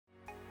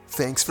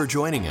Thanks for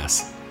joining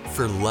us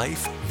for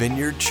Life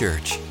Vineyard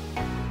Church.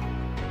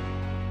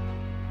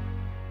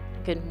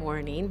 Good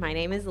morning. My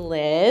name is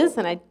Liz,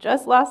 and I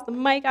just lost the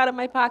mic out of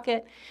my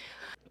pocket.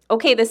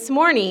 Okay, this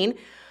morning,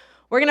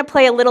 we're going to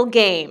play a little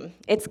game.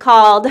 It's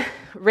called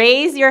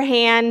Raise Your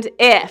Hand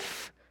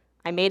If.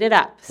 I made it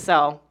up,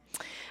 so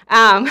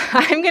I'm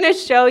going to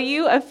show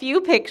you a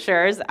few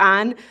pictures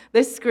on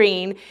the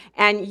screen,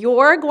 and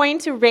you're going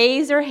to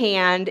raise your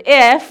hand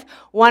if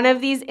one of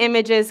these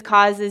images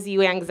causes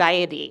you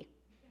anxiety.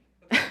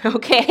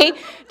 Okay?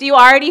 Do you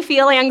already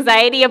feel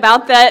anxiety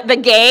about the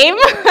game?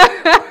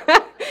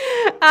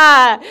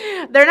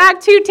 They're not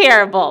too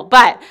terrible,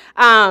 but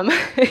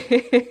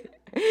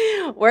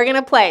we're going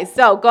to play.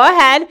 So go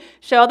ahead,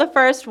 show the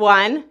first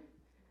one.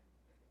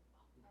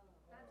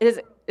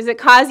 Does it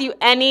cause you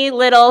any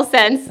little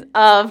sense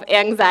of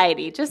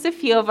anxiety? Just a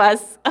few of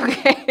us.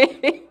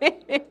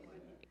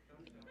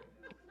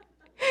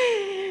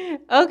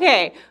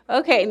 Okay.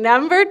 Okay.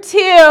 Number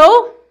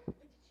 2.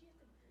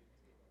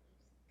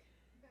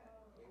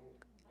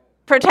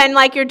 Pretend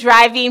like you're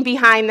driving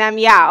behind them.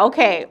 Yeah,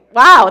 okay.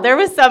 Wow, there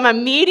was some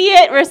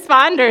immediate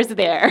responders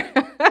there.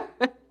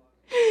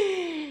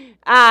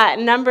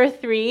 Number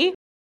 3.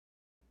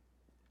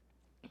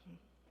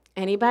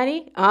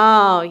 Anybody?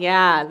 Oh,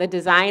 yeah, the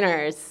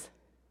designers.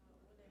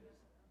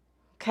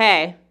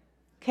 Okay.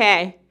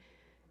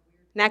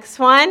 Next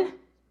one.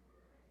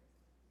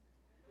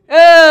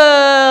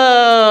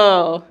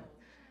 Oh.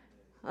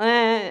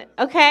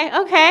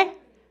 Okay.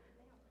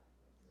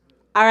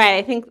 All right,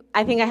 I think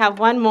I have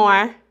one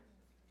more.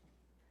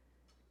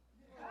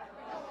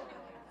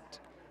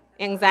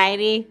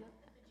 Anxiety.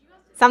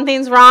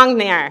 Something's wrong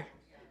there.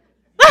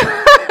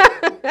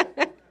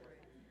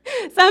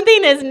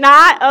 Something is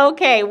not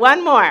okay.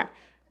 One more.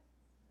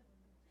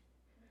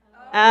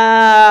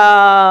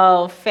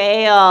 Oh,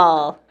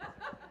 fail.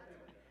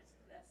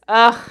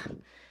 Ugh,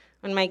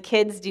 when my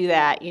kids do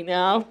that,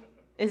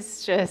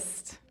 it's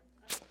just...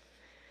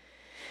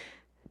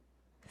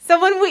 So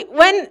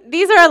when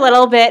these are a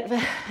little bit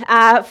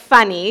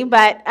funny,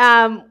 but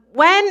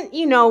when,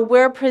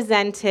 we're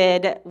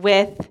presented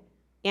with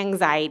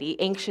anxiety,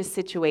 anxious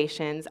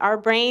situations, our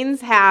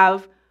brains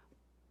have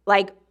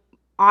like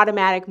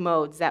automatic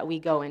modes that we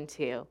go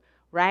into,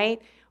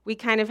 right? We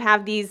kind of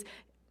have these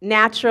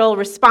natural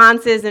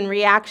responses and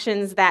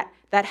reactions that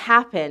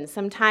happen.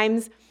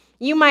 Sometimes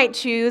you might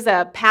choose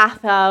a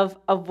path of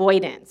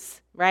avoidance.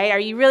 Right? Are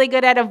you really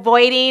good at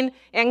avoiding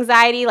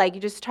anxiety? Like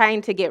you're just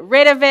trying to get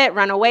rid of it,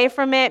 run away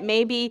from it?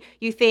 Maybe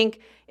you think,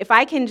 if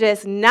I can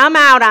just numb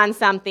out on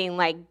something,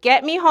 like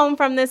get me home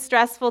from this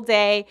stressful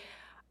day,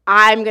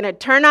 I'm going to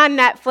turn on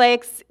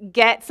Netflix,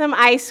 get some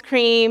ice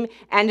cream,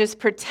 and just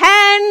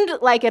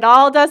pretend like it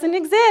all doesn't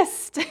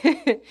exist.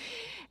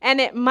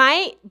 And it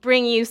might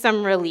bring you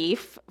some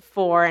relief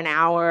for an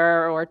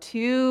hour or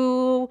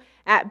 2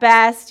 at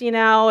best,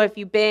 if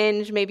you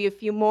binge, maybe a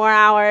few more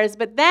hours.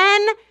 But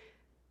then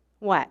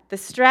what? The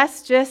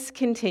stress just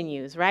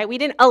continues, right? We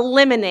didn't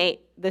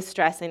eliminate the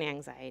stress and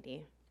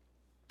anxiety.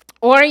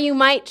 Or you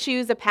might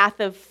choose a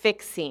path of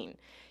fixing.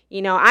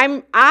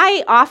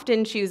 I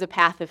often choose a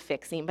path of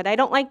fixing, but I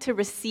don't like to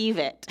receive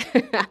it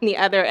on the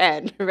other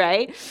end,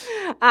 right?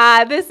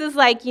 This is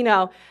like,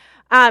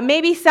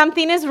 maybe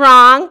something is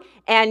wrong,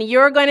 and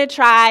you're going to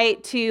try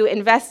to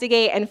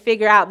investigate and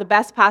figure out the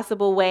best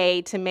possible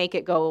way to make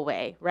it go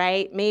away,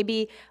 right?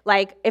 Maybe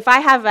like if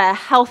I have a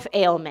health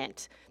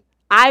ailment,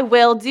 I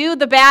will do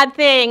the bad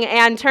thing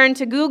and turn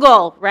to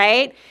Google,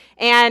 right?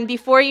 And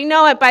before you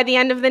know it, by the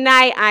end of the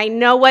night, I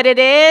know what it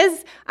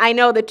is, I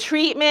know the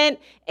treatment,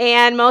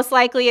 and most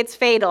likely it's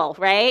fatal,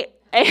 right?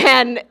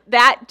 And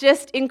that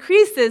just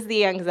increases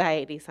the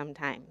anxiety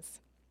sometimes.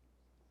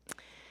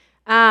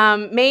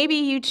 Maybe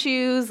you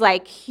choose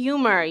like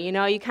humor,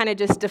 you kind of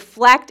just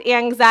deflect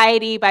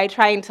anxiety by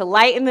trying to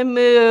lighten the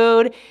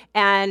mood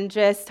and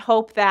just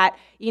hope that,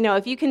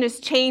 if you can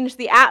just change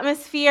the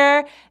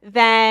atmosphere,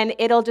 then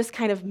it'll just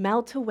kind of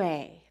melt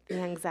away, the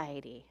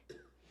anxiety.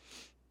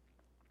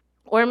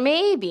 Or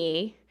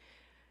maybe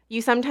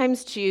you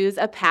sometimes choose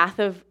a path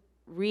of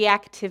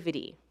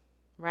reactivity,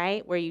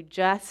 right? Where you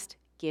just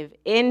give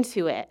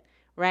into it,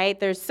 right?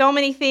 There's so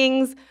many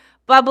things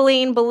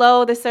bubbling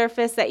below the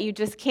surface that you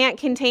just can't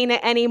contain it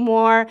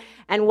anymore.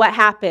 And what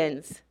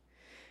happens?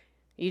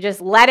 You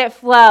just let it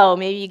flow.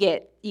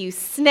 Maybe you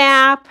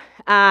snap,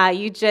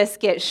 you just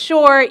get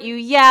short, you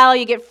yell,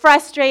 you get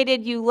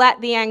frustrated, you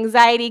let the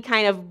anxiety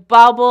kind of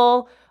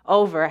bubble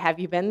over. Have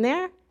you been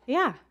there?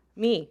 Yeah,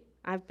 me.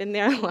 I've been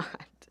there a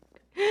lot.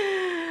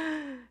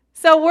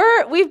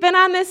 So we've been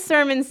on this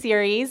sermon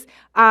series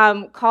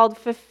called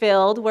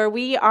Fulfilled, where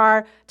we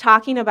are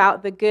talking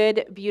about the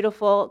good,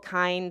 beautiful,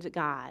 kind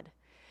God.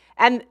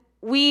 And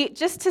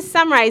just to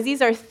summarize,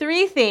 these are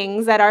 3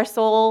 things that our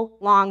soul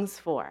longs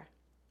for,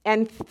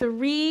 and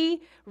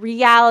 3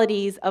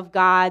 realities of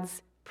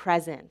God's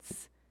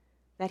presence: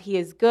 that He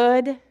is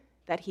good,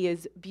 that He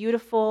is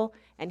beautiful,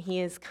 and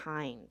He is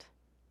kind.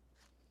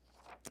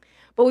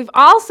 But we've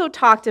also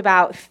talked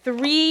about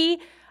 3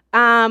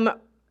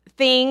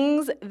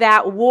 things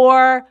that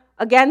war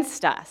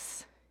against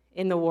us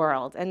in the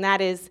world, and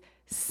that is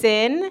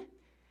sin,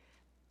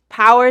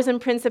 powers and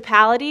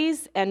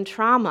principalities, and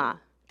trauma.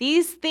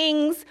 These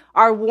things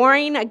are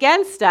warring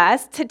against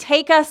us to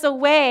take us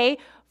away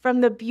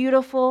from the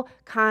beautiful,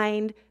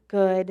 kind,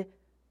 good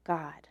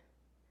God.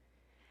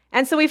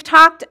 And so we've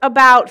talked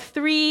about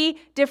 3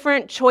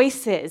 different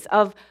choices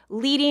of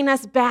leading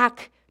us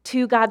back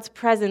to God's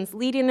presence,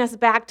 leading us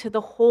back to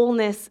the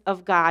wholeness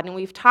of God. And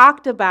we've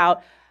talked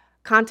about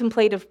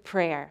contemplative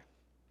prayer.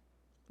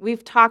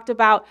 We've talked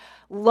about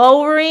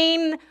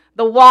lowering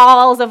the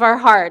walls of our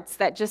hearts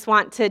that just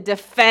want to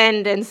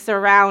defend and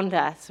surround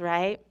us,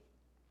 right?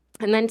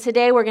 And then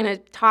today we're going to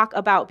talk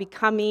about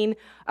becoming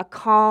a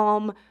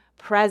calm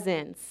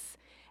presence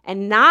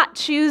and not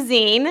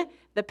choosing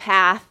the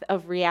path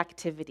of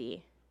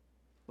reactivity,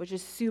 which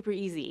is super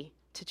easy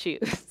to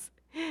choose.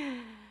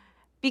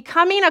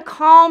 Becoming a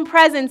calm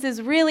presence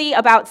is really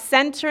about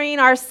centering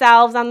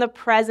ourselves on the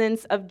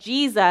presence of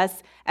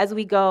Jesus as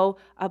we go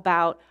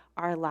about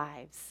our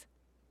lives.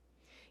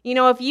 You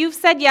know, if you've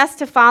said yes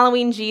to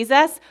following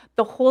Jesus,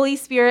 the Holy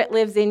Spirit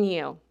lives in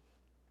you,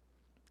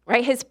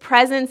 right? His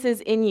presence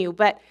is in you,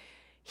 but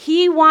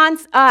he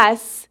wants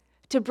us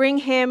to bring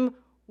him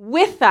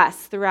with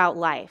us throughout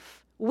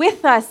life,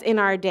 with us in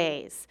our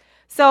days.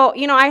 So,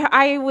 you know,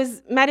 I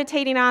was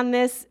meditating on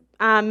this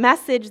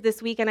message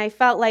this week, and I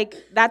felt like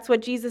that's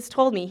what Jesus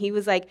told me. He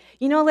was like,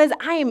 you know, Liz,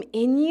 I am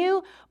in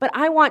you, but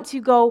I want to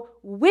go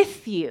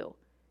with you,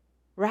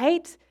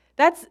 right?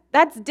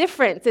 That's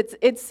different.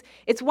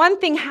 It's one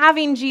thing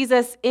having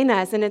Jesus in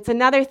us, and it's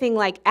another thing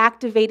like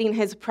activating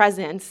his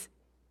presence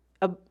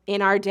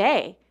in our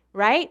day,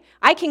 right?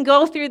 I can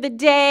go through the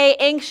day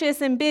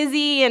anxious and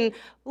busy and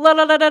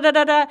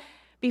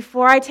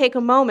before I take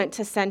a moment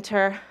to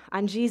center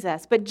on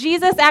Jesus. But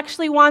Jesus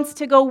actually wants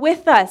to go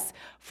with us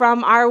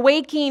from our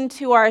waking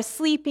to our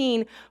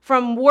sleeping,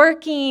 from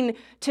working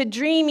to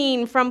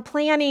dreaming, from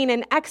planning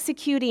and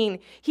executing.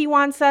 He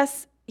wants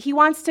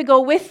to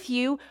go with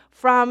you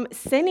from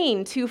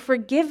sinning to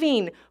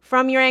forgiving,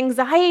 from your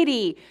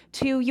anxiety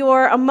to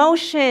your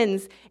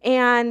emotions,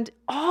 and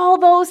all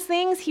those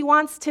things. He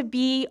wants to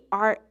be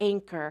our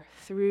anchor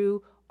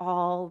through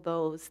all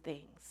those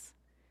things.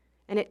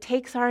 And it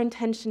takes our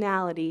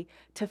intentionality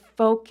to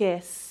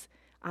focus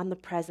on the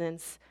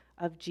presence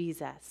of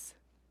Jesus.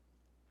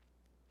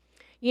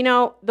 You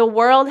know, the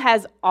world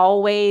has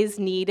always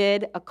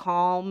needed a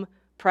calm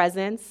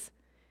presence,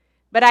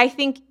 but I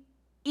think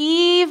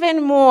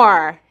even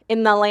more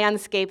in the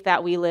landscape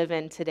that we live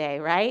in today,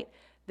 right?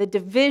 The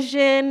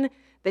division,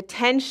 the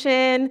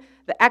tension,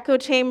 the echo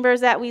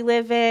chambers that we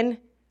live in,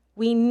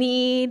 we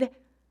need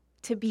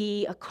to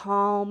be a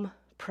calm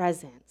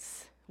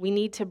presence. We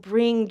need to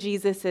bring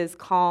Jesus'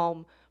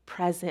 calm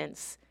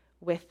presence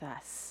with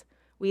us.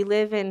 We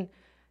live in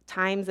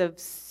times of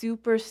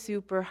super,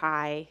 super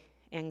high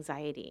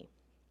anxiety,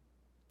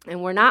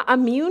 and we're not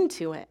immune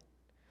to it.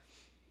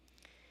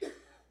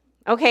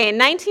 Okay, in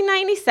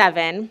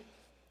 1997,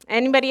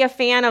 anybody a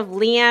fan of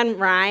LeAnn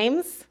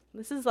Rimes?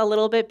 This is a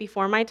little bit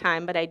before my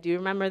time, but I do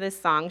remember this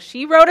song.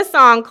 She wrote a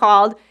song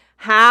called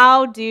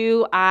How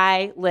Do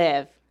I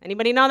Live?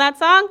 Anybody know that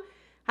song?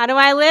 How do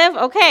I live?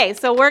 Okay,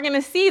 so we're going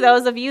to see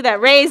those of you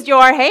that raised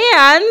your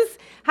hands,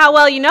 how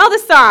well you know the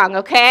song,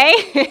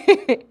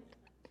 okay?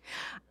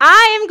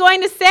 I am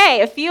going to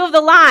say a few of the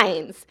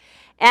lines,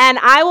 and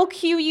I will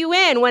cue you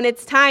in when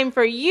it's time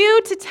for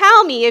you to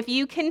tell me if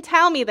you can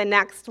tell me the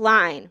next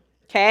line,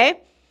 okay?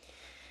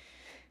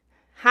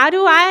 How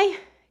do I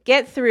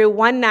get through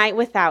one night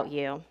without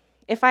you?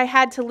 If I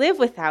had to live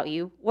without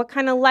you, what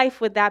kind of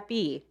life would that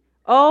be?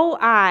 Oh,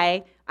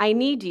 I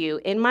need you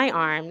in my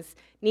arms,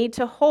 need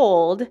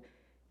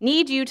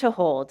you to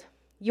hold.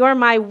 You're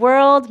my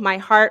world, my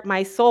heart,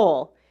 my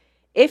soul.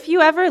 If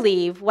you ever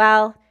leave,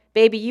 well,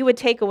 baby, you would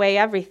take away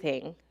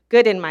everything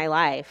good in my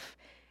life.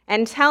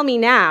 And tell me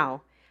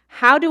now,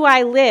 how do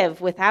I live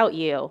without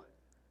you?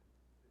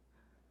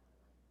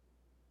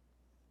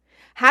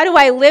 How do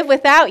I live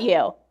without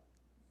you?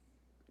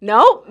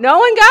 No, no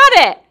one got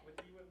it.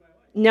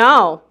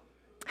 No.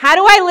 How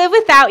do I live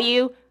without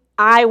you?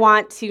 I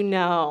want to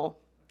know.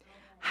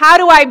 How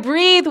do I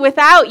breathe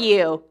without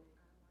you?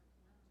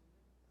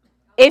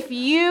 If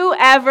you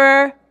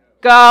ever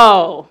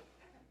go.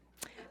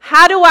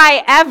 How do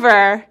I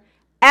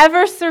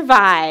ever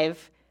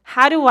survive?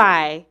 How do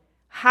I,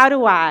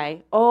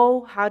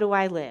 oh, how do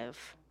I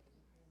live?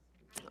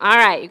 All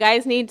right, you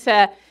guys need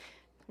to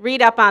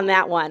read up on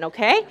that one,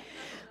 okay?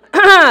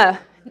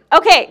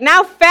 Okay,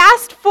 now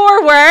fast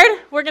forward.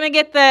 We're going to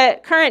get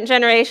the current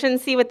generation,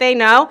 see what they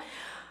know.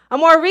 A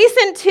more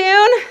recent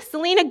tune,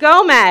 Selena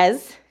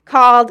Gomez,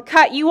 called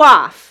Cut You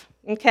Off,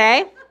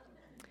 okay?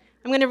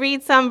 I'm going to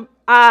read some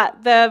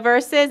the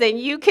verses, and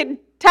you can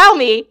tell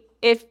me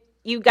if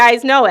you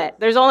guys know it.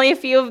 There's only a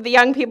few of the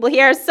young people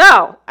here,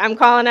 so I'm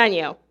calling on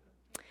you.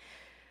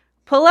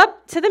 Pull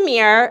up to the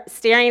mirror,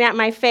 staring at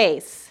my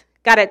face.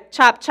 Gotta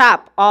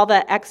chop all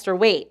the extra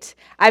weight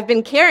I've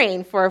been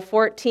carrying for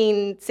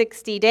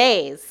 60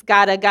 days.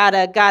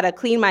 Gotta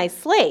clean my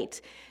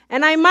slate.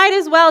 And I might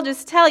as well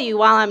just tell you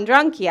while I'm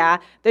drunk, yeah,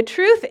 the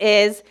truth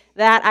is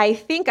that I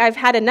think I've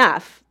had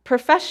enough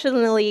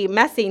professionally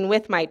messing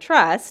with my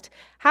trust.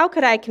 How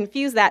could I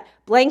confuse that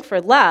blank for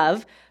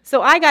love?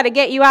 So I got to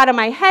get you out of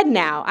my head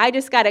now. I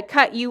just got to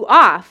cut you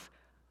off.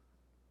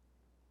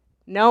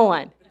 No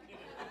one.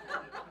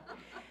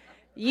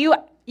 You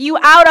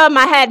out of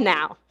my head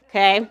now,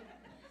 okay?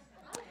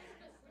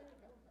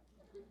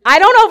 I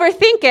don't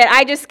overthink it.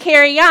 I just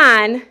carry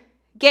on.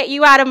 Get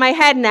you out of my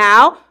head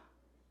now.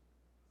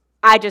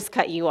 I just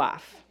cut you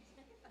off.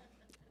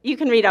 You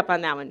can read up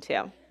on that one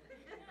too.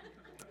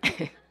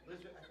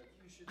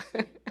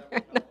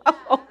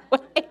 No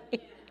way.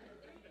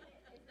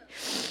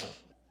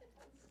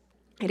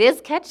 It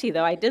is catchy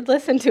though. I did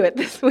listen to it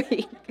this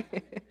week.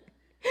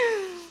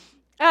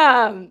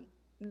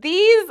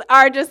 These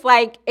are just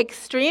like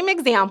extreme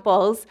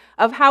examples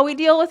of how we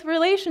deal with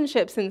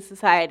relationships in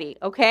society,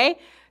 okay?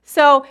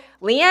 So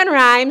Leanne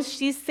Rimes,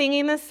 she's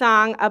singing the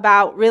song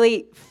about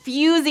really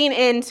fusing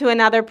into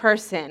another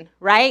person,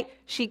 right?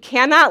 She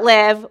cannot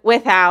live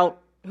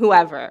without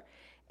whoever.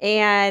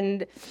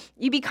 And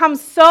you become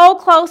so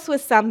close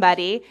with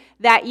somebody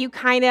that you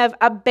kind of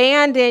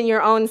abandon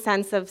your own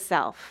sense of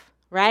self,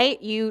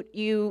 right?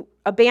 You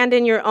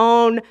abandon your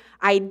own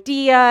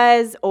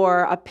ideas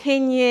or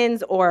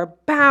opinions or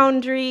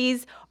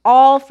boundaries,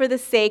 all for the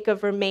sake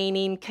of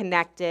remaining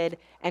connected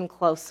and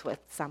close with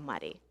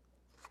somebody.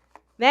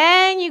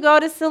 Then you go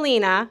to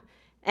Selena,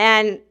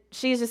 and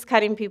she's just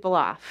cutting people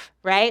off,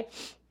 right?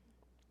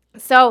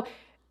 So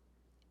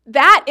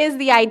that is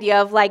the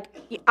idea of like,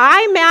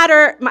 I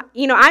matter,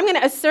 I'm going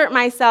to assert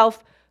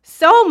myself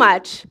so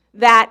much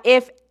that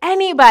if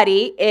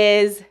anybody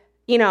is,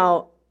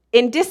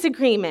 in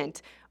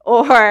disagreement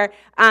or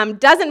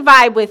doesn't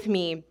vibe with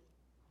me,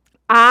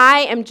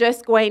 I am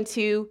just going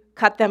to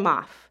cut them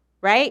off,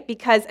 right?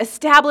 Because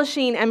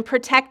establishing and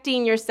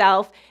protecting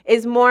yourself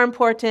is more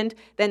important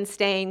than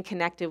staying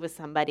connected with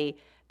somebody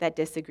that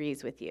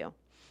disagrees with you.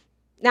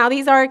 Now,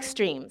 these are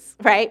extremes,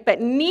 right? But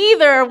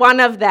neither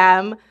one of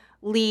them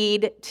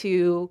lead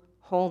to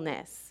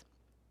wholeness.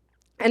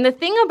 And the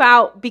thing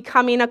about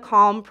becoming a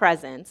calm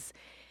presence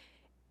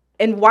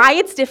and why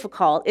it's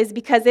difficult is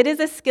because it is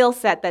a skill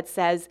set that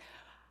says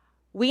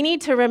we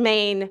need to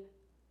remain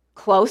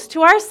close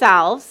to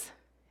ourselves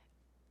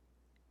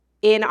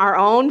in our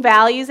own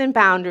values and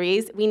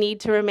boundaries. We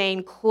need to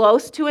remain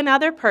close to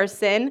another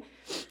person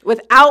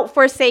without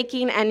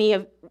forsaking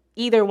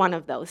either one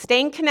of those,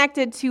 staying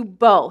connected to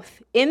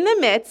both in the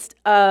midst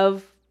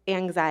of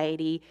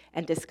anxiety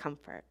and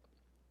discomfort.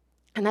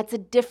 And that's a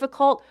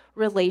difficult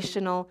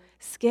relational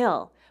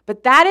skill.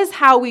 But that is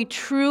how we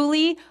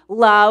truly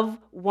love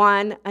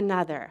one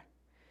another.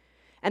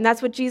 And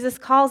that's what Jesus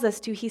calls us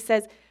to. He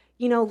says,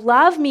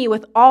 love me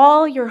with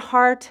all your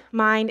heart,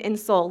 mind, and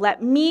soul.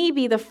 Let me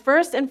be the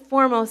first and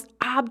foremost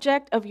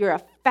object of your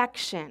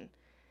affection.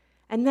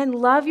 And then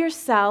love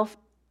yourself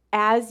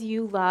as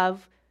you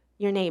love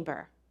your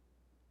neighbor.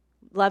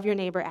 Love your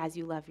neighbor as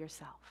you love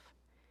yourself.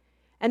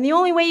 And the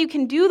only way you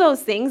can do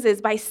those things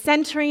is by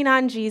centering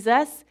on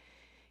Jesus,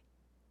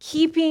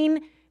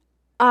 keeping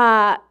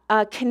a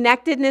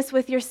connectedness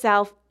with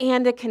yourself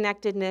and a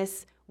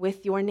connectedness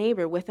with your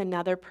neighbor, with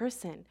another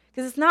person.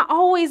 Because it's not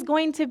always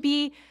going to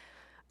be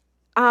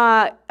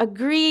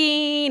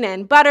agreeing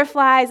and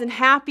butterflies and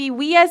happy.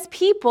 We as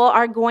people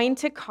are going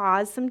to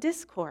cause some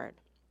discord.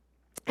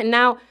 And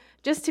now,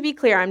 just to be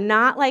clear, I'm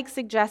not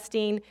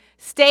suggesting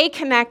stay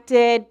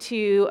connected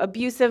to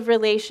abusive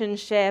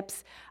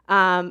relationships,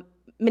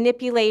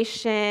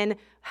 manipulation,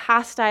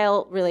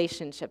 hostile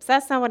relationships.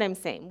 That's not what I'm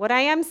saying. What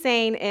I am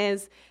saying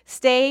is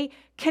stay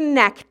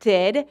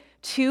connected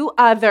to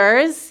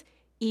others,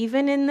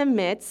 even in the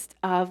midst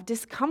of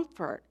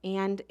discomfort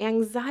and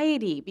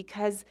anxiety,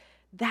 because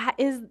that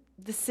is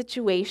the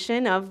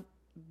situation of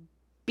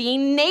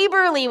being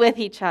neighborly with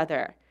each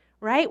other,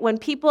 right? When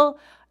people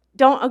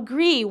don't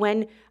agree,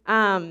 when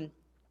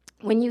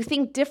you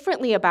think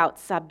differently about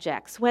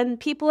subjects, when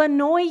people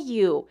annoy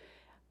you,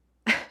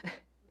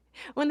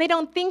 when they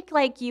don't think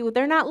like you,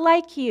 they're not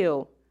like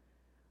you.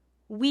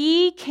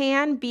 We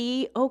can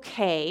be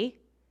okay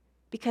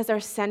because our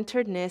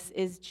centeredness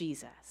is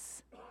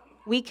Jesus.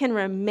 We can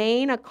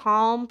remain a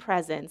calm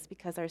presence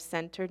because our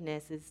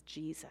centeredness is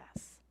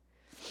Jesus.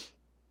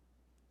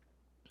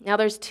 Now,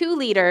 there's two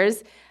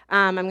leaders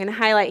I'm going to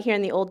highlight here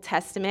in the Old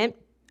Testament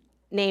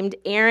named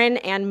Aaron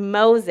and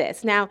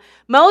Moses. Now,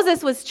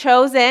 Moses was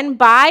chosen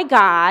by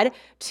God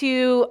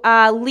to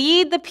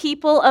lead the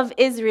people of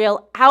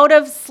Israel out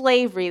of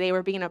slavery. They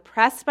were being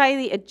oppressed by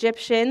the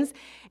Egyptians,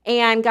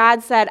 and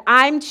God said,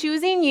 I'm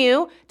choosing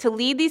you to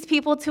lead these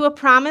people to a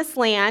promised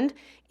land,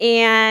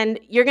 and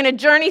you're going to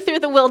journey through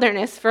the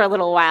wilderness for a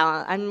little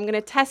while. I'm going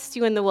to test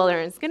you in the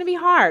wilderness. It's going to be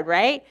hard,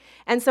 right?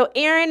 And so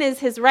Aaron is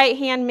his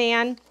right-hand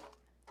man,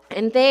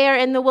 and they are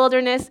in the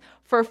wilderness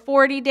for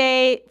 40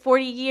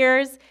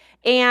 years.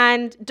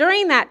 And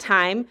during that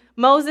time,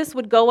 Moses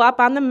would go up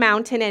on the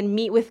mountain and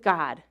meet with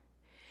God.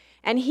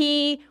 And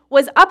he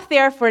was up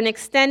there for an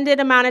extended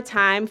amount of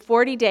time,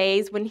 40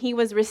 days, when he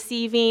was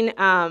receiving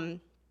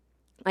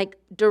like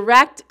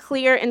direct,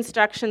 clear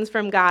instructions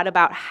from God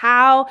about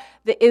how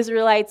the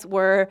Israelites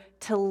were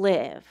to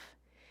live.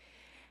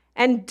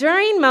 And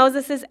during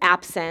Moses'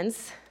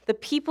 absence, the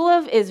people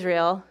of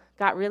Israel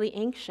got really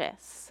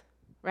anxious,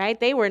 right?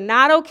 They were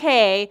not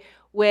okay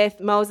with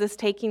Moses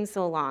taking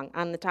so long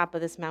on the top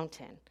of this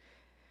mountain.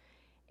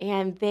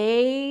 And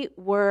they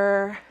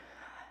were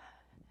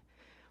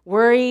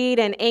worried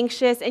and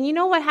anxious. And you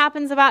know what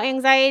happens about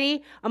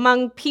anxiety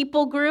among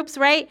people groups,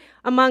 right?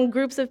 Among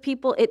groups of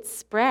people, it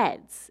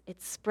spreads.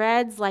 It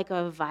spreads like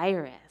a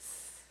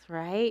virus,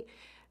 right?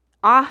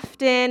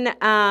 Often,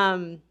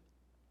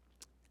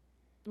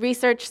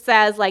 research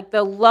says like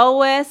the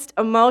lowest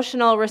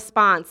emotional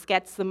response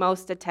gets the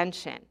most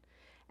attention.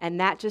 And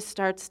that just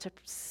starts to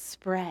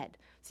spread.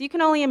 So you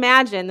can only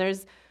imagine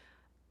there's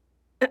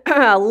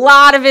a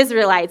lot of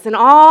Israelites, and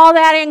all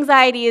that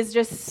anxiety is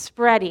just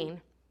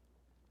spreading.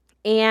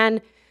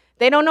 And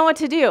they don't know what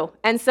to do.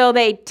 And so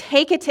they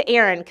take it to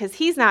Aaron, because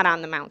he's not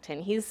on the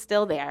mountain. He's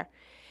still there.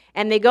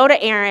 And they go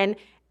to Aaron,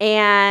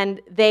 and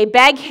they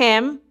beg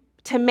him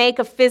to make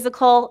a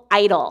physical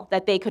idol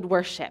that they could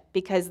worship,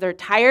 because they're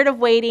tired of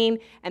waiting,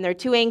 and they're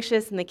too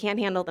anxious, and they can't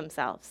handle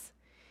themselves.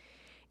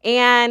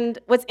 And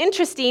what's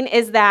interesting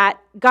is that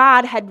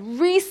God had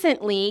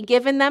recently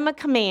given them a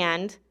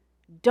command: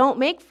 don't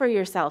make for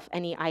yourself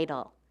any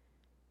idol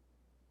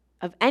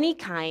of any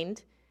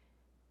kind,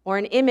 or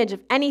an image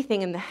of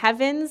anything in the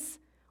heavens,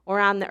 or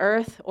on the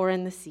earth, or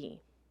in the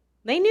sea.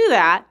 They knew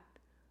that,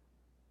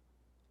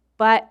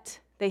 but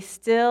they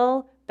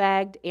still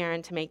begged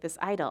Aaron to make this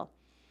idol.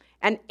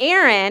 And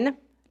Aaron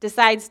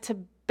decides to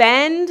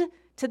bend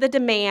to the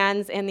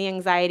demands and the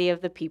anxiety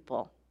of the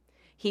people.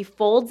 He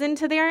folds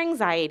into their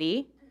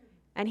anxiety,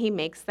 and he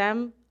makes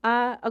them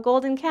a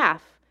golden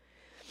calf.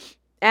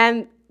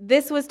 And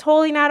this was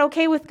totally not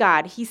okay with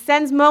God. He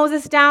sends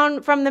Moses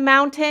down from the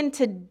mountain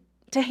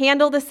to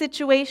handle the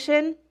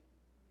situation,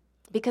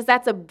 because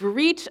that's a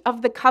breach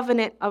of the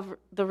covenant of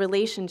the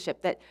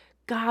relationship, that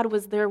God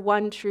was their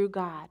one true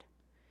God.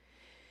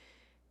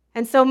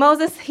 And so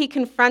Moses, he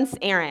confronts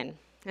Aaron.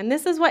 And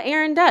this is what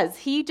Aaron does.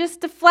 He just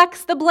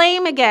deflects the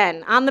blame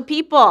again on the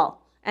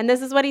people. And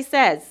this is what he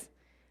says: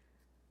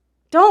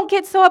 don't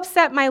get so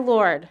upset, my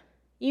Lord.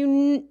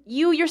 You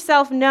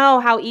yourself know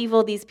how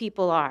evil these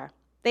people are.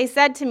 They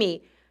said to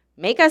me,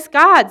 make us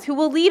gods who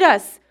will lead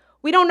us.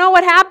 We don't know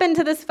what happened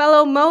to this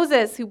fellow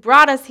Moses who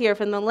brought us here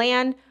from the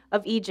land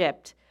of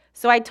Egypt.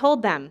 So I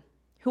told them,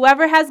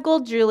 whoever has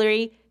gold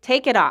jewelry,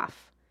 take it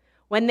off.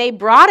 When they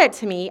brought it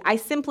to me, I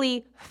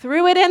simply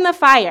threw it in the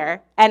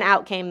fire, and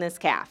out came this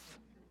calf.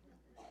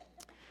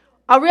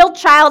 A real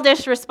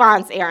childish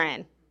response,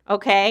 Aaron,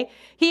 okay?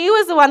 He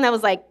was the one that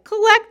was like, give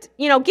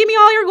me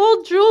all your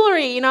gold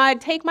jewelry. I'd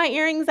take my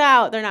earrings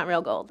out. They're not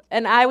real gold.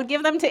 And I would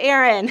give them to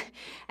Aaron.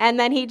 And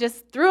then he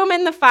just threw them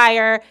in the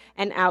fire,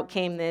 and out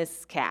came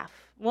this calf.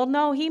 Well,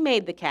 no, he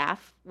made the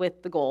calf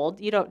with the gold.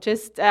 You don't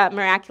just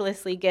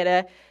miraculously get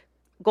a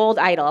gold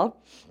idol.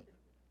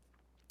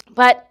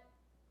 But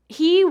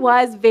he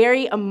was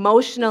very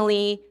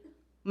emotionally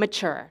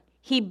mature.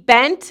 He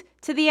bent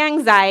to the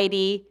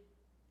anxiety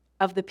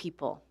of the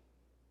people.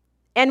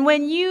 And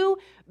when you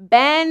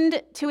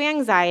bend to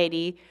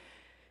anxiety,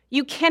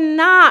 you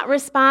cannot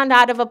respond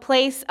out of a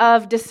place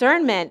of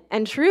discernment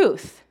and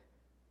truth,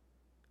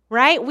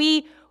 right?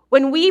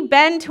 When we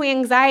bend to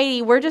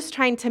anxiety, we're just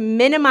trying to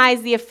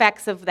minimize the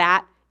effects of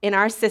that in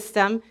our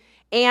system,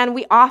 and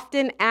we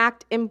often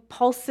act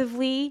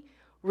impulsively,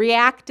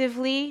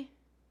 reactively,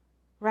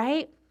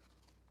 right?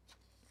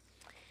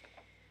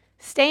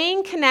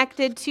 Staying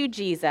connected to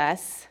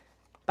Jesus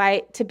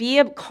to be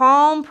a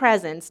calm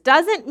presence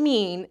doesn't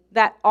mean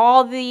that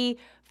all the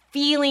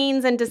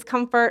feelings and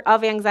discomfort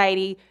of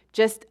anxiety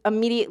just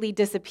immediately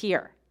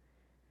disappear.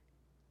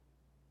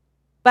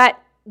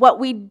 But what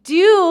we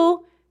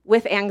do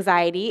with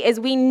anxiety is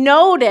we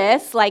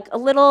notice like a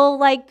little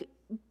like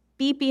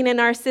beeping in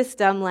our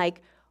system,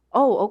 like,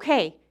 oh,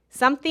 okay,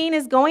 something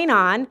is going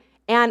on,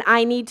 and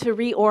I need to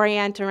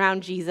reorient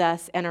around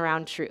Jesus and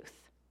around truth.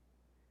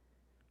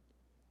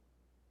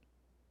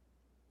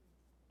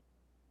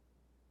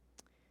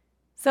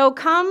 So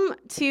come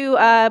to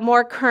a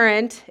more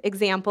current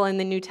example in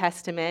the New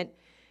Testament.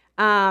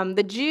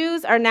 The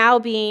Jews are now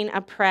being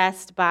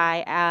oppressed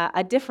by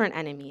a different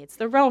enemy. It's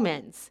the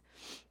Romans.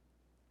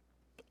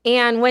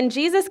 And when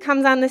Jesus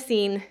comes on the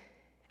scene,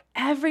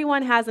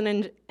 everyone has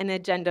an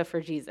agenda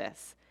for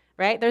Jesus,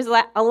 right? There's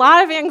a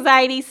lot of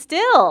anxiety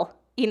still,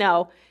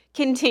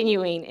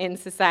 continuing in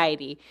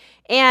society.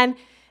 And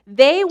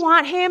they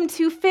want him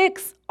to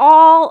fix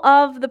all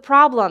of the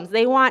problems.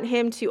 They want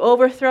him to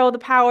overthrow the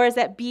powers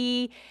that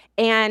be,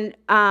 and,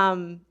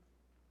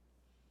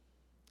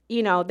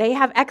 they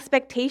have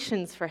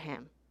expectations for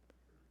him.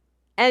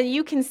 And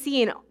you can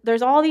see,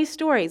 there's all these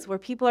stories where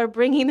people are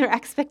bringing their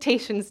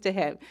expectations to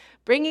him,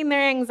 bringing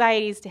their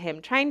anxieties to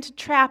him, trying to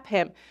trap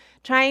him,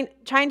 trying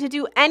to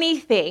do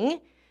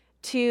anything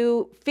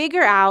to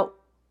figure out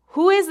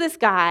who is this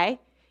guy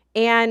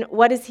and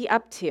what is he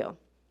up to.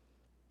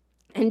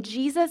 And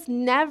Jesus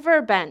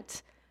never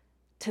bent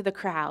to the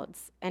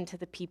crowds and to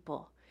the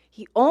people.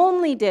 He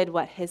only did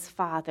what his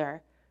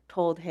Father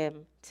told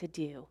him to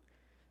do.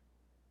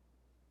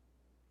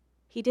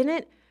 He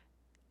didn't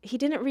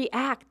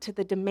react to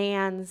the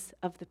demands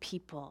of the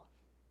people.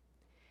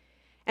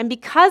 And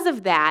because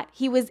of that,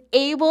 he was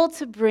able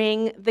to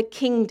bring the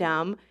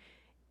kingdom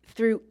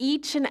through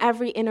each and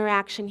every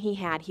interaction he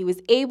had. He was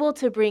able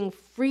to bring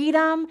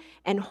freedom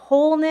and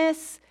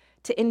wholeness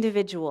to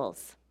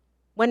individuals.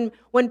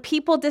 When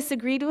people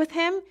disagreed with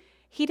him,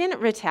 he didn't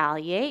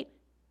retaliate,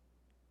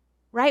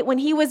 right? When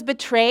he was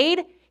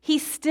betrayed, he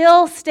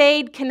still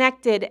stayed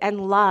connected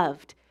and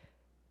loved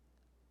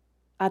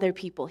other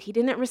people. He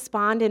didn't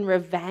respond in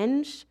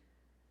revenge.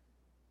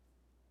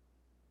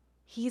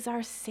 He's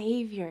our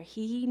Savior.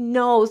 He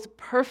knows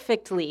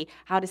perfectly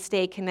how to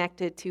stay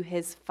connected to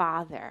his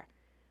Father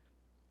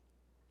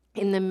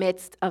in the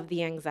midst of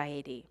the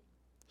anxiety.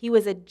 He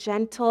was a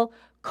gentle,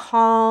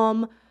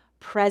 calm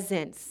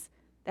presence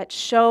that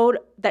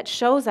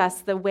shows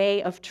us the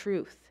way of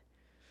truth.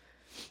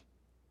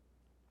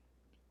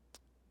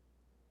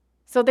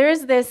 So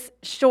there's this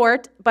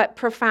short but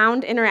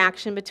profound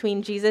interaction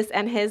between Jesus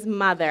and his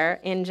mother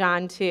in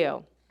John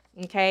 2.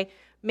 Okay?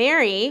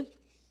 Mary,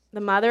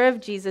 the mother of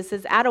Jesus,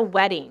 is at a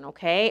wedding,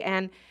 okay?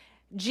 And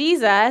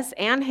Jesus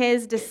and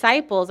his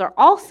disciples are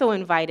also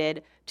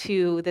invited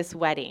to this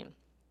wedding.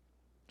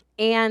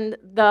 And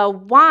the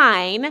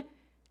wine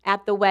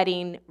at the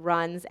wedding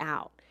runs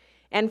out.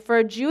 And for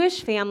a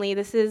Jewish family,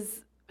 this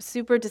is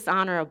super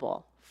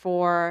dishonorable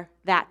for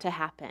that to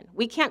happen.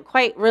 We can't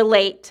quite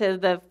relate to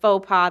the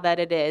faux pas that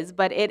it is,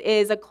 but it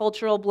is a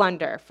cultural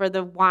blunder for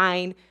the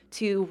wine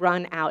to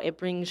run out. It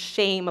brings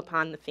shame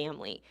upon the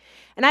family.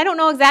 And I don't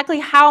know exactly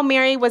how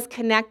Mary was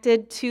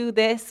connected to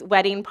this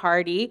wedding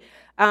party,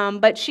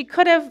 but she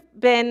could have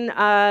been,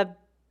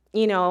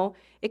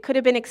 it could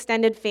have been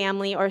extended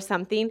family or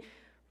something.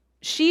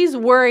 She's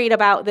worried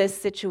about this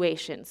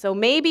situation. So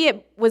maybe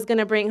it was going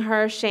to bring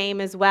her shame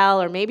as well,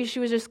 or maybe she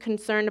was just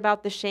concerned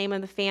about the shame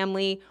of the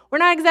family. We're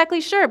not exactly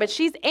sure, but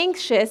she's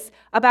anxious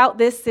about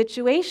this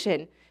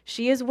situation.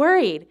 She is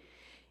worried.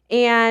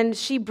 And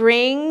she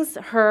brings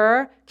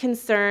her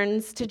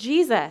concerns to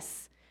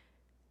Jesus,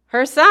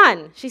 her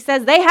son. She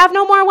says, they have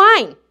no more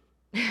wine,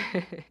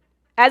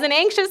 as an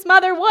anxious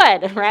mother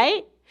would,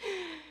 right?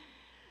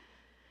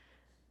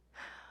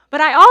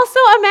 But I also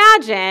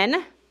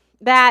imagine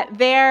that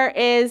there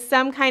is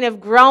some kind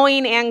of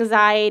growing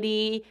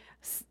anxiety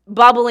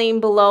bubbling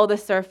below the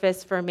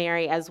surface for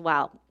Mary as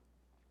well.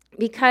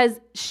 Because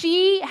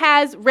she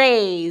has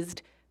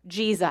raised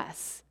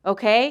Jesus,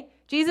 okay?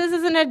 Jesus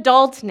is an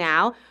adult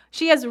now.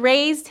 She has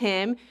raised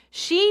him.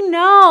 She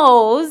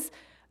knows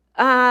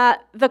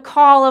the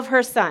call of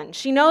her son.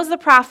 She knows the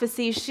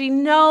prophecy. She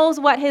knows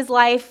what his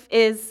life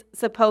is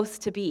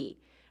supposed to be,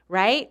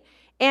 right?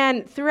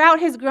 And throughout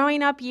his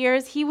growing up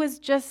years, he was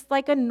just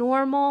like a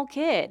normal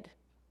kid,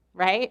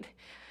 right?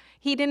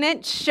 He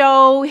didn't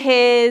show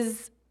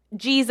his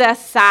Jesus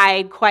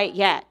side quite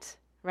yet,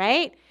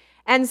 right?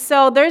 And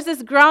so there's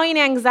this growing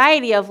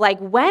anxiety of like,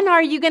 when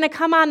are you going to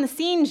come on the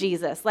scene,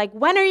 Jesus? Like,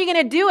 when are you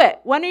going to do it?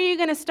 When are you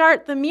going to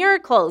start the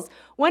miracles?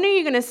 When are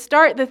you going to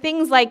start the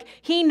things like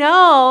she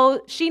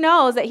knows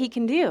that he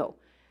can do?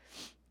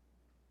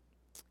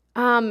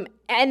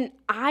 And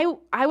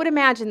I would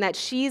imagine that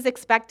she's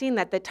expecting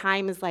that the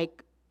time is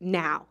like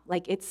now,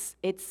 like it's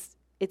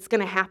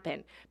going to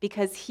happen,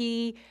 because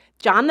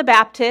John the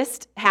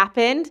Baptist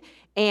happened,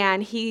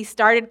 and he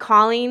started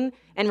calling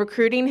and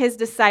recruiting his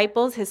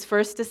disciples, his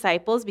first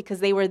disciples, because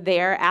they were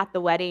there at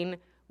the wedding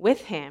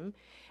with him.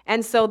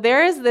 And so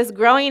there is this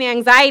growing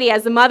anxiety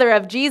as the mother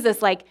of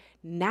Jesus, like,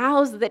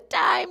 now's the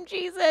time,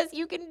 Jesus.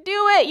 You can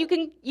do it.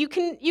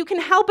 You can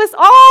help us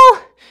all.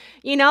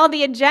 You know,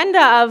 the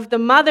agenda of the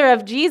mother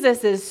of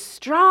Jesus is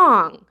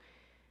strong.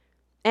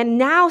 And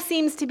now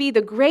seems to be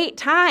the great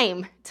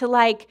time to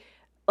like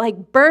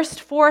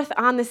burst forth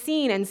on the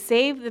scene and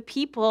save the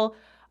people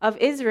of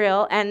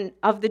Israel and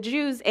of the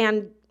Jews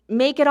and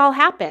make it all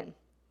happen.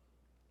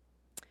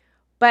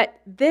 But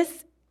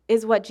this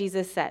is what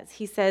Jesus says.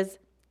 He says,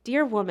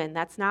 "Dear woman,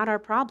 that's not our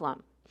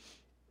problem."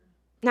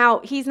 Now,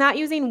 he's not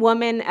using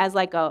woman as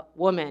like a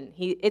woman.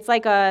 It's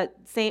like a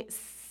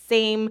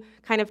same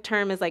kind of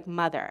term as like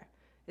mother.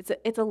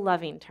 It's a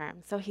loving term.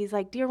 So he's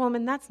like, "Dear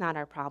woman, that's not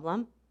our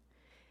problem."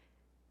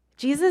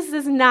 Jesus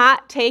is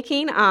not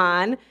taking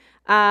on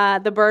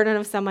the burden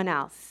of someone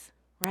else,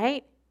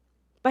 right?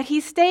 But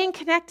he's staying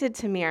connected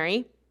to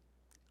Mary,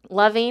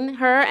 loving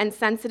her and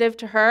sensitive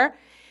to her.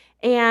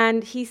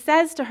 And he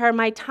says to her,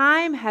 "My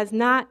time has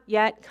not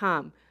yet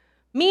come,"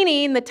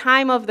 meaning the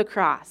time of the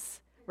cross,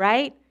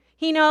 right?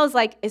 He knows,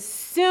 like, as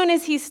soon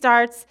as he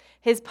starts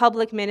his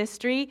public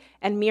ministry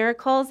and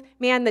miracles,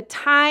 man, the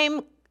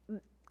time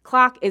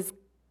clock is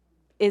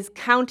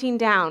counting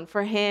down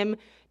for him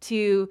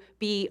to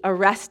be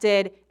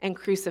arrested and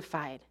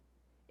crucified.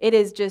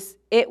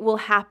 It will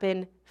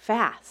happen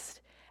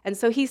fast. And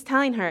so he's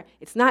telling her,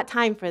 it's not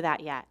time for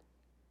that yet.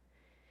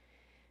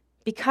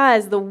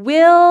 Because the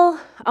will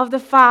of the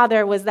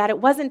Father was that it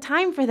wasn't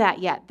time for that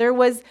yet.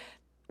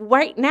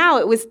 Right now,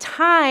 it was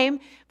time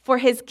for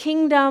his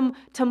kingdom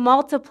to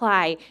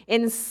multiply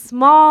in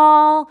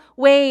small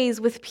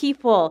ways with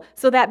people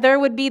so that there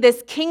would be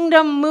this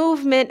kingdom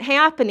movement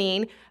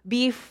happening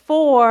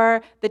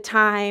before the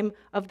time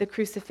of the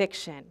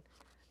crucifixion.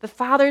 The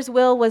Father's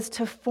will was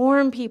to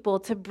form people,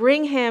 to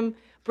bring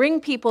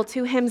people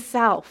to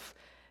himself,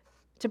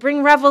 to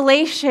bring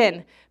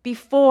revelation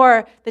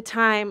before the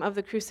time of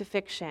the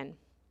crucifixion.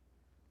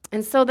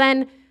 And so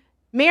then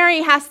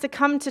Mary has to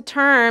come to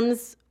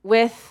terms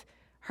with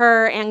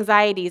her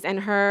anxieties and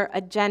her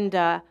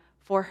agenda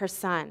for her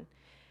son.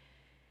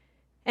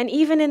 And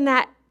even in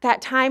that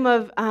time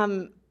of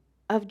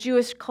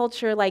Jewish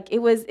culture, like, it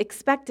was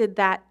expected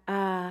that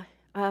a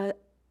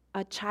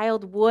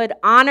child would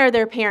honor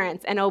their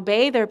parents and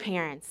obey their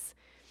parents.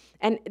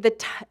 And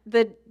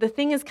the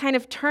thing is kind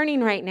of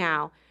turning right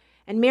now.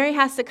 And Mary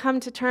has to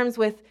come to terms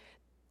with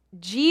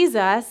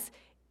Jesus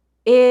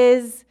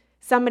is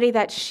somebody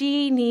that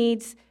she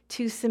needs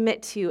to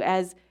submit to,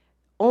 as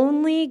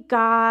only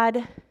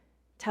God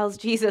tells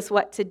Jesus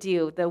what to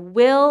do, the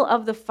will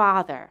of the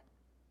Father.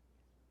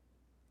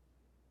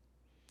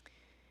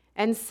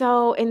 And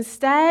so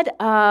instead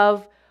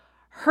of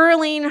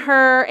hurling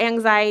her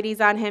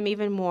anxieties on him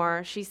even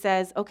more, she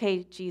says,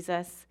 okay,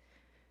 Jesus,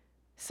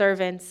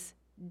 servants,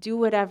 do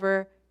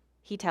whatever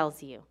he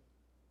tells you.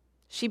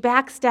 She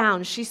backs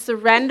down. She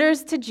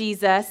surrenders to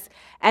Jesus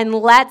and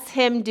lets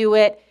him do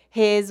it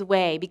his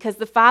way, because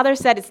the Father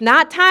said, it's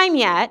not time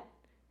yet,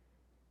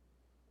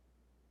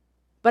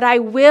 but I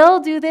will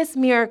do this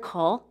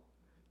miracle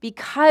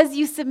because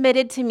you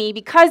submitted to me,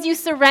 because you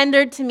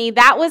surrendered to me.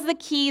 That was the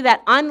key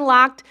that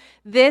unlocked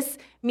this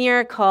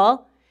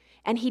miracle,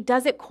 and he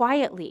does it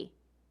quietly.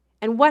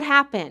 And what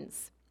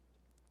happens?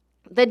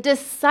 The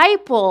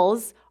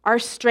disciples are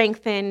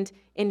strengthened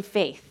in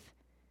faith,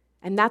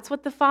 and that's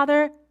what the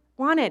Father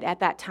wanted at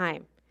that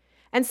time.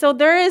 And so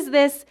there is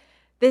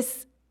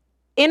this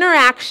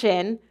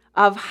interaction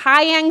of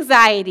high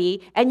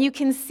anxiety, and you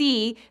can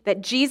see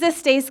that Jesus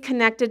stays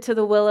connected to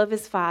the will of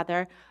his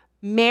Father.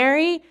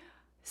 Mary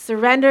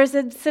surrenders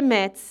and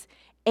submits,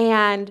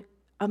 and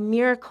a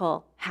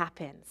miracle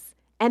happens.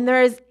 And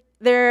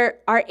they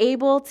are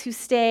able to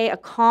stay a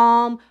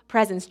calm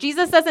presence.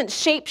 Jesus doesn't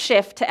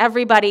shapeshift to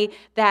everybody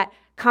that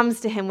comes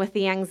to him with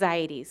the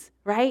anxieties,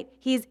 right?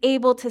 He's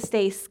able to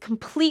stay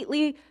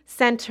completely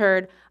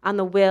centered on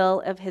the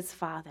will of his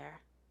Father.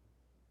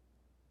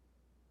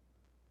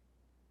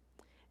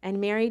 And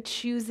Mary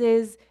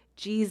chooses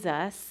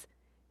Jesus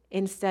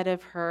instead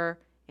of her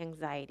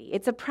anxiety.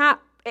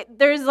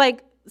 There's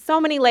like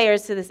so many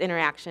layers to this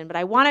interaction, but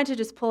I wanted to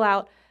just pull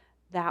out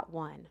that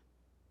one.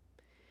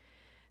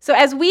 So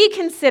as we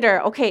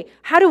consider, okay,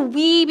 how do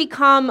we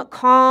become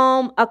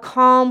a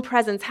calm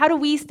presence? How do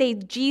we stay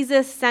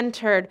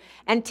Jesus-centered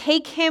and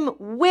take him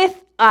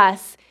with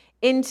us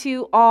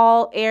into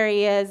all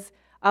areas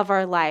of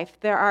our life?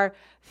 There are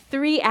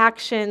 3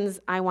 actions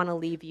I want to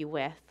leave you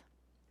with.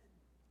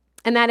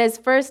 And that is,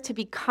 first, to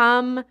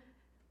become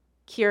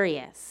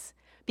curious.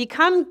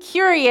 Become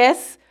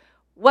curious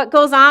what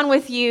goes on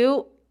with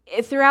you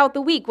throughout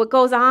the week, what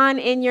goes on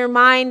in your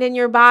mind and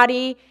your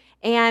body,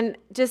 and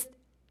just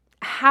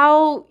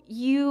how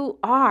you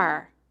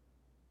are.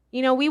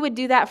 You know, we would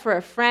do that for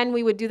a friend.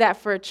 We would do that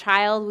for a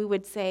child. We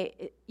would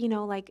say, you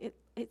know, like,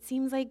 it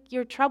seems like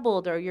you're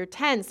troubled or you're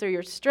tense or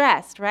you're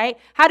stressed, right?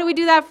 How do we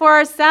do that for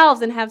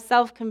ourselves and have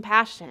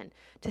self-compassion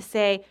to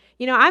say,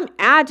 you know, I'm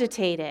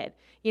agitated.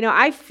 You know,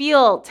 I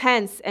feel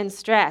tense and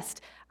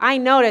stressed. I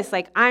notice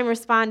like I'm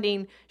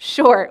responding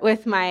short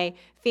with my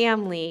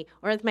family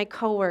or with my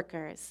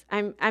coworkers.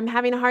 I'm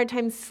having a hard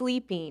time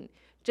sleeping.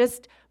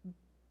 Just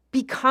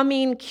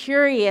becoming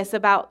curious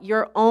about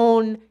your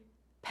own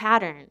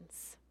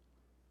patterns.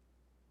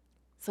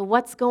 So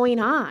what's going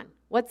on?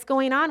 What's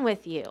going on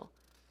with you?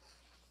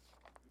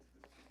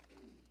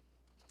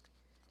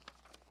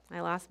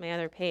 I lost my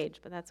other page,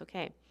 but that's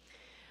okay.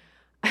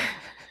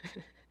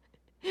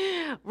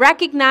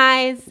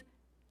 Recognize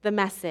the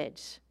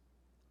message.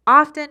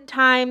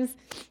 Oftentimes,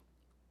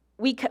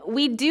 we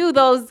do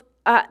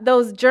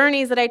those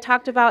journeys that I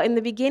talked about in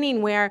the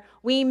beginning where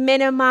we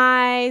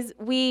minimize,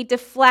 we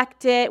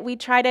deflect it, we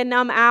try to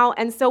numb out,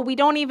 and so we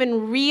don't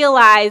even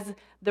realize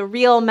the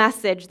real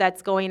message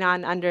that's going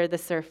on under the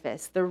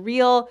surface, the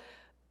real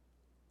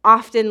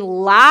often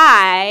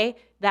lie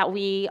that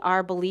we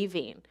are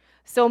believing.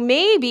 So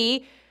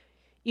maybe,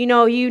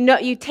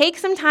 you take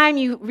some time,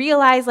 you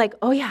realize like,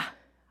 oh yeah,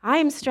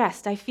 I'm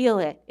stressed. I feel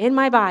it in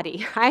my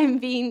body. I'm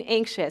being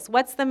anxious.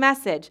 What's the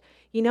message?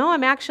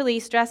 I'm actually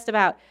stressed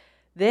about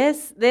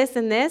this,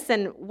 and this,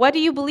 and what do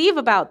you believe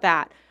about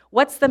that?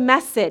 What's the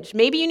message?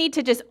 Maybe you need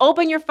to just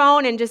open your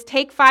phone and just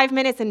take 5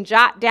 minutes and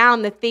jot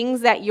down the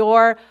things that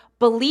you're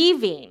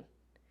believing.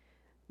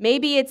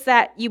 Maybe it's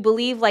that you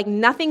believe like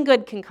nothing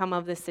good can come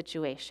of this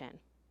situation.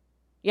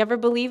 You ever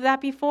believe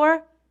that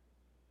before?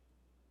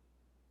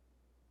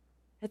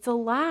 It's a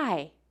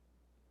lie.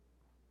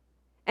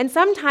 And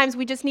sometimes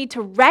we just need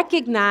to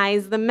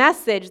recognize the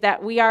message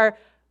that we are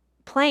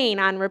playing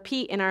on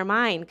repeat in our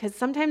mind, because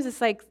sometimes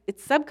it's like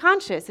it's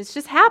subconscious. It's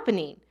just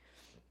happening.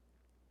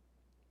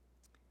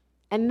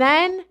 And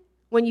then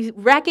when you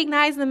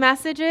recognize the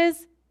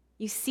messages,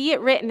 you see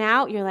it written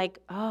out, you're like,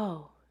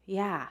 oh,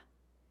 yeah.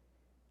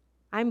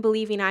 I'm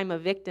believing I'm a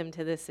victim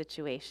to this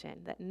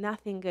situation, that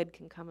nothing good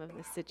can come of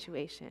this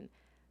situation.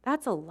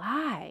 That's a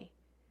lie.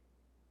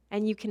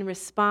 And you can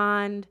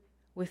respond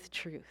with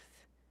truth,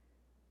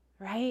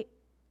 right?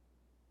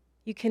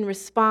 You can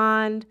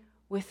respond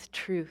with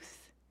truth.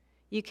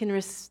 You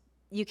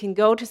can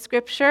go to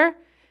Scripture.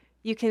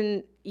 You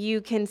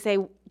can say,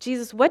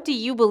 Jesus, what do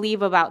you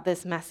believe about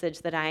this message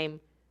that I'm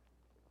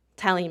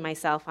telling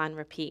myself on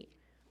repeat?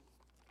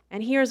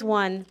 And here's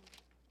one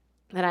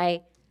that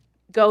I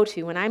go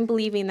to when I'm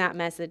believing that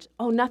message.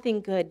 Oh,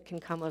 nothing good can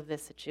come of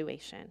this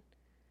situation.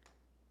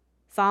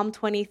 Psalm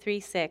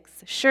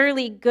 23:6.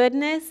 Surely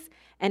goodness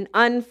and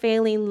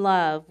unfailing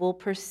love will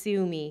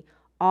pursue me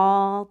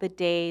all the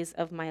days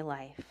of my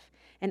life,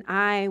 and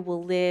I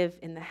will live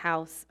in the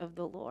house of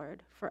the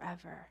Lord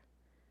forever.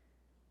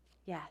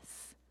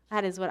 Yes,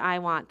 that is what I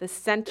want. The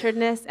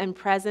centeredness and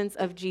presence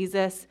of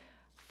Jesus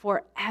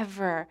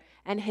forever.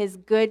 And his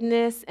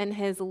goodness and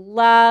his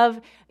love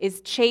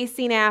is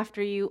chasing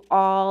after you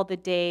all the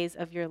days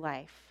of your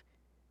life.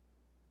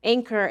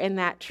 Anchor in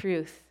that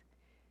truth,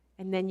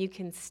 and then you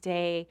can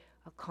stay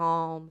a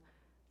calm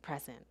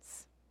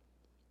presence.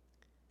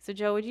 So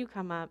Joe, would you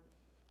come up?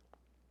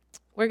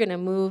 We're going to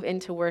move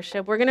into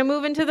worship. We're going to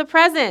move into the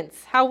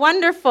presence. How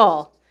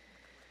wonderful.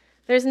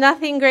 There's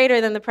nothing greater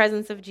than the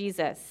presence of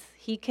Jesus.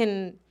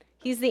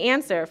 He's the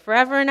answer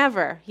forever and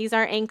ever. He's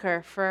our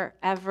anchor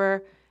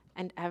forever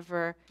and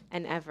ever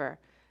and ever.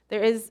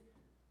 There is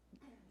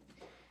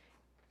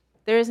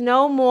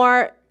no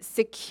more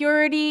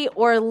security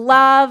or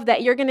love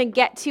that you're going to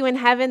get to in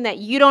heaven that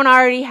you don't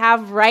already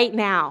have right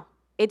now.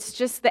 It's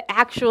just the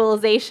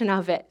actualization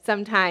of it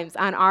sometimes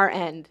on our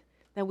end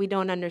that we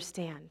don't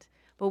understand.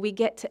 But we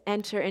get to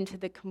enter into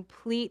the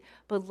complete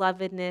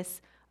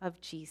belovedness of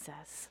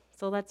Jesus.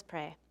 So let's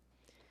pray.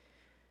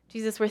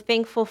 Jesus, we're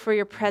thankful for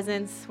your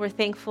presence. We're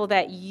thankful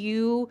that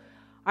you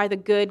are the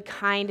good,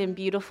 kind, and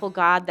beautiful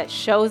God that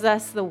shows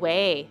us the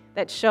way,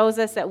 that shows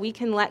us that we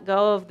can let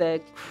go of the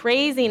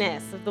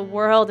craziness of the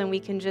world and we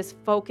can just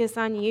focus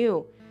on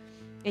you.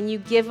 And you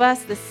give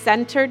us the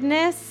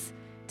centeredness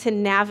to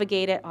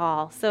navigate it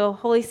all. So,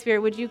 Holy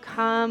Spirit, would you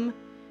come?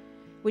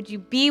 Would you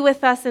be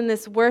with us in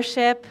this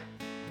worship?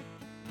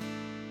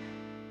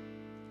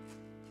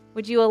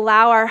 Would you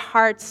allow our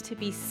hearts to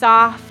be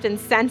soft and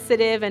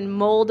sensitive and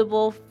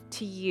moldable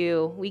to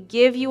you? We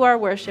give you our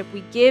worship.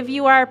 We give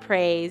you our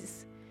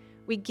praise.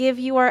 We give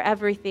you our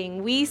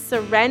everything. We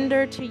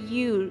surrender to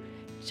you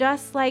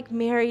just like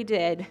Mary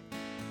did,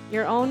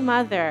 your own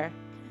mother.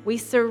 We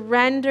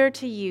surrender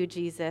to you,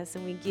 Jesus,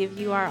 and we give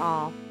you our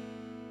all.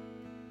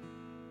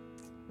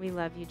 We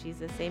love you,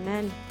 Jesus.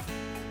 Amen.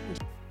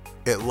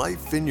 At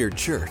Life Vineyard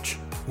Church,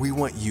 we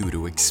want you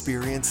to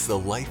experience the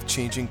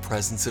life-changing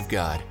presence of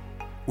God.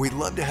 We'd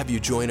love to have you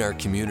join our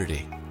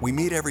community. We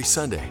meet every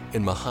Sunday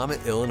in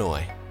Mahomet,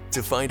 Illinois.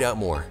 To find out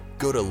more,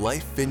 go to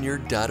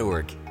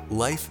lifevineyard.org.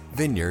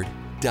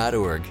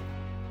 lifevineyard.org.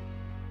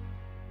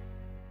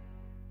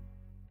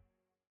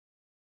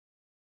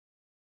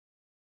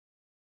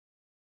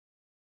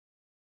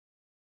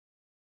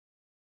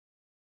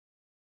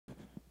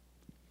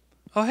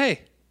 Oh,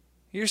 hey,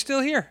 you're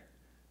still here.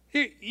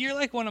 You're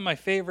like one of my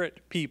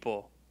favorite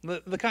people.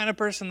 The kind of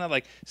person that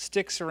like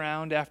sticks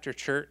around after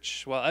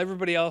church while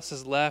everybody else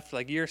has left.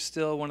 Like you're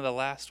still one of the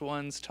last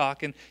ones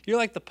talking. You're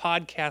like the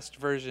podcast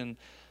version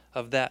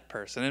of that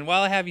person. And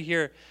while I have you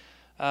here,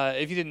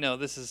 if you didn't know,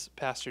 this is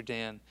Pastor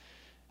Dan.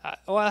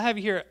 While I have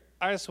you here,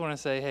 I just want to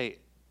say, hey,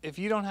 if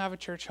you don't have a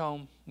church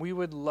home, we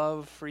would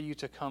love for you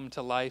to come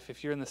to Life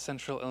if you're in the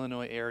Central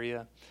Illinois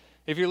area.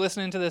 If you're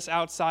listening to this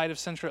outside of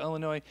Central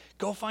Illinois,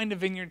 go find a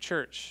Vineyard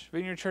Church.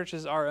 Vineyard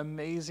churches are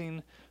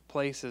amazing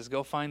places.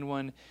 Go find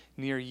one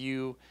near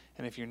you.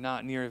 And if you're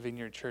not near a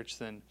Vineyard Church,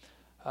 then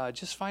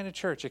just find a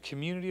church, a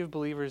community of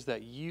believers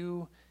that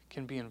you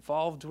can be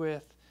involved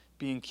with,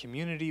 be in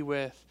community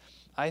with.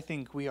 I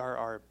think we are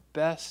our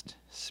best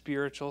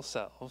spiritual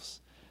selves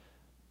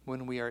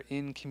when we are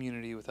in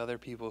community with other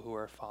people who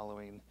are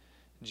following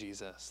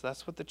Jesus.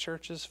 That's what the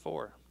church is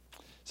for.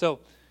 So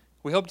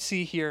we hope to see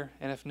you here,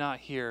 and if not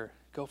here,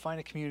 go find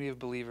a community of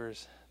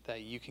believers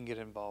that you can get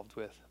involved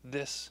with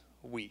this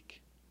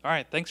week. All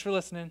right, thanks for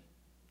listening.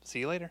 See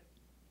you later.